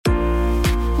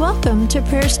Welcome to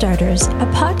Prayer Starters, a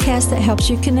podcast that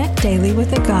helps you connect daily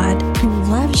with a God who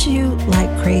loves you like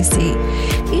crazy.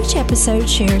 Each episode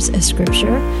shares a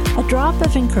scripture, a drop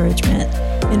of encouragement,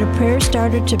 and a prayer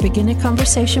starter to begin a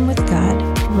conversation with God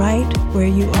right where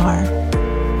you are.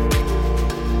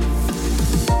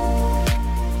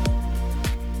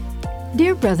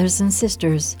 Dear brothers and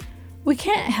sisters, we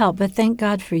can't help but thank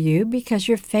God for you because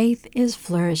your faith is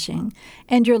flourishing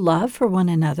and your love for one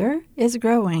another is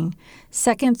growing.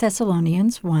 2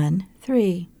 Thessalonians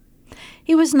 1:3.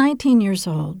 He was 19 years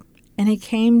old, and he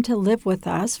came to live with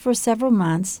us for several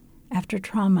months after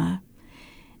trauma.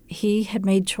 He had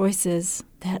made choices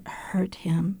that hurt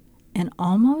him and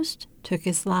almost took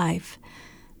his life.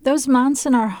 Those months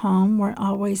in our home weren't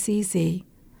always easy,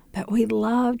 but we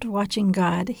loved watching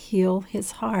God heal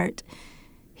his heart.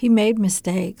 He made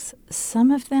mistakes, some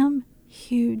of them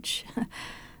huge,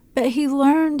 but he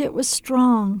learned it was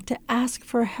strong to ask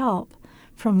for help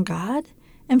from God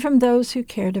and from those who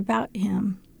cared about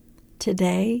him.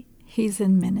 Today, he's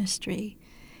in ministry.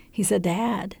 He's a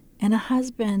dad and a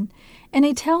husband, and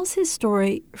he tells his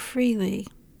story freely.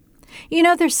 You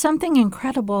know, there's something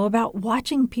incredible about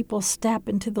watching people step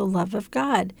into the love of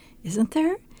God, isn't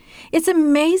there? It's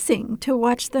amazing to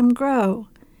watch them grow,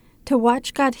 to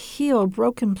watch God heal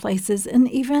broken places and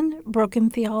even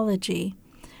broken theology.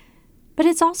 But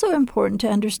it's also important to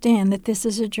understand that this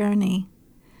is a journey.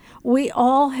 We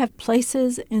all have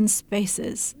places and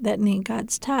spaces that need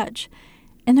God's touch,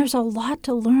 and there's a lot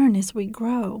to learn as we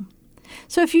grow.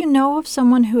 So if you know of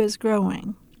someone who is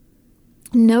growing,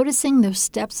 noticing those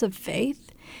steps of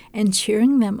faith and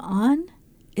cheering them on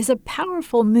is a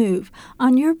powerful move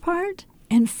on your part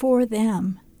and for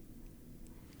them.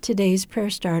 Today's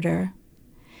prayer starter.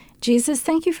 Jesus,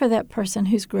 thank you for that person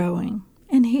who's growing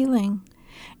and healing.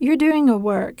 You're doing a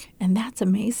work, and that's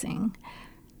amazing.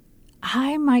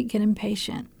 I might get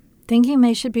impatient, thinking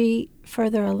they should be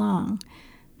further along,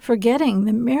 forgetting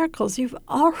the miracles you've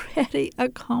already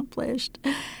accomplished,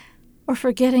 or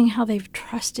forgetting how they've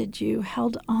trusted you,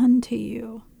 held on to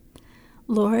you.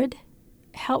 Lord,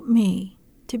 help me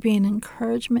to be an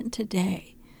encouragement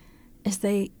today as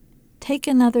they take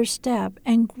another step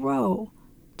and grow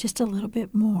just a little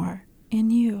bit more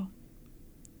in you.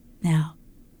 Now,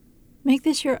 make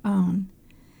this your own.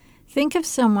 Think of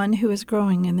someone who is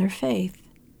growing in their faith.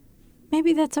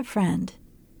 Maybe that's a friend,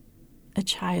 a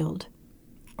child,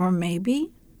 or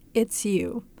maybe it's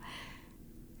you.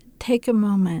 Take a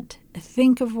moment,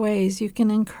 think of ways you can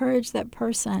encourage that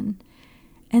person,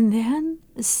 and then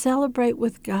celebrate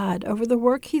with God over the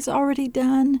work He's already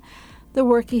done, the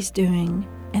work He's doing,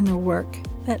 and the work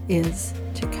that is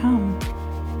to come.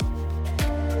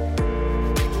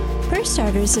 Prayer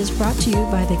Starters is brought to you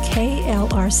by the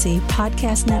KLRC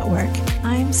Podcast Network.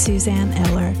 I'm Suzanne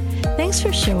Eller. Thanks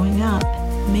for showing up.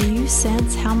 May you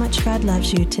sense how much God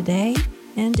loves you today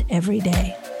and every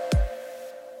day.